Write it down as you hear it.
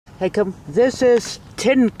This is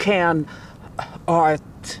tin can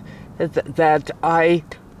art that I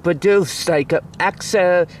produced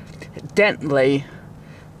accidentally.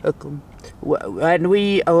 When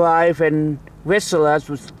we arrived in Whistler, I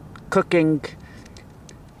was cooking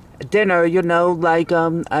dinner.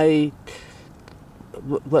 I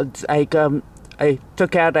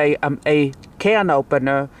took out a can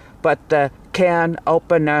opener, but the can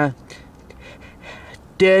opener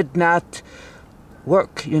did not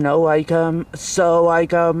work, so I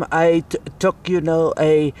took,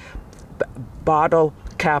 a bottle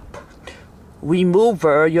cap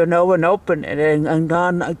remover, and opened it and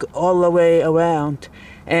gone all the way around.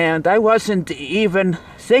 And I wasn't even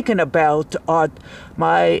thinking about art.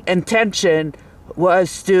 My intention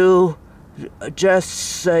was to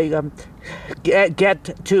just get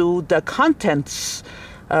to the contents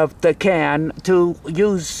of the can to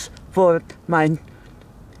use for my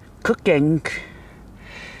cooking.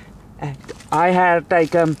 And I had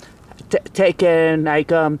taken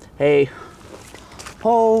a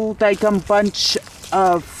whole bunch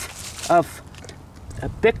of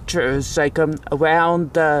pictures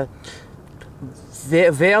around the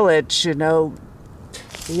village, to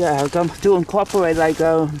incorporate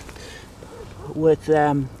with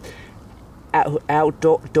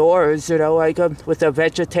outdoors, with the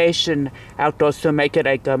vegetation outdoors to make it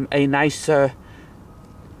a nicer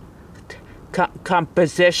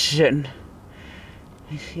composition.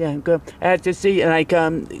 Yeah, as you see, it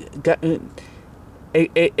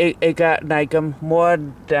got more,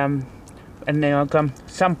 and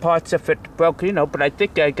some parts of it broke, but I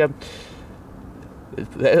think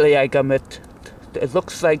really it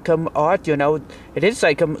looks like art, it is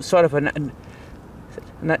sort of a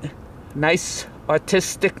nice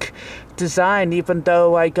artistic design, even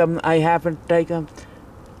though I haven't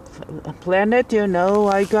planned it,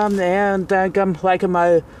 and in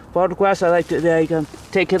my photographs I like to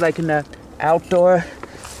take it in an outdoor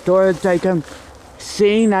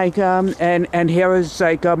scene, and here is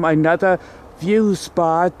another view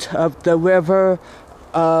spot of the river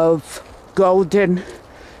of Golden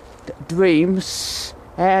Dreams,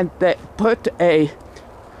 and they put a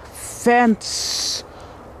fence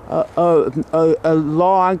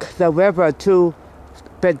along the river to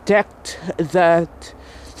protect the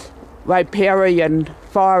riparian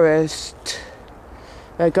forest,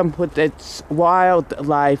 with its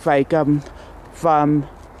wildlife, from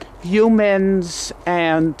humans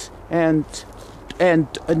and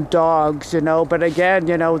dogs, But again,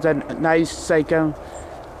 the nice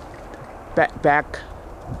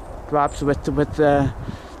backdrops with the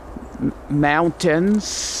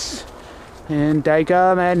mountains, and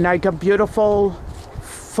beautiful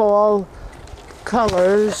fall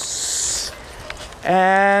colors.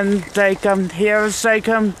 And here's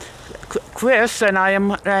Chris, and I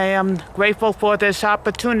am grateful for this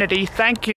opportunity. Thank you.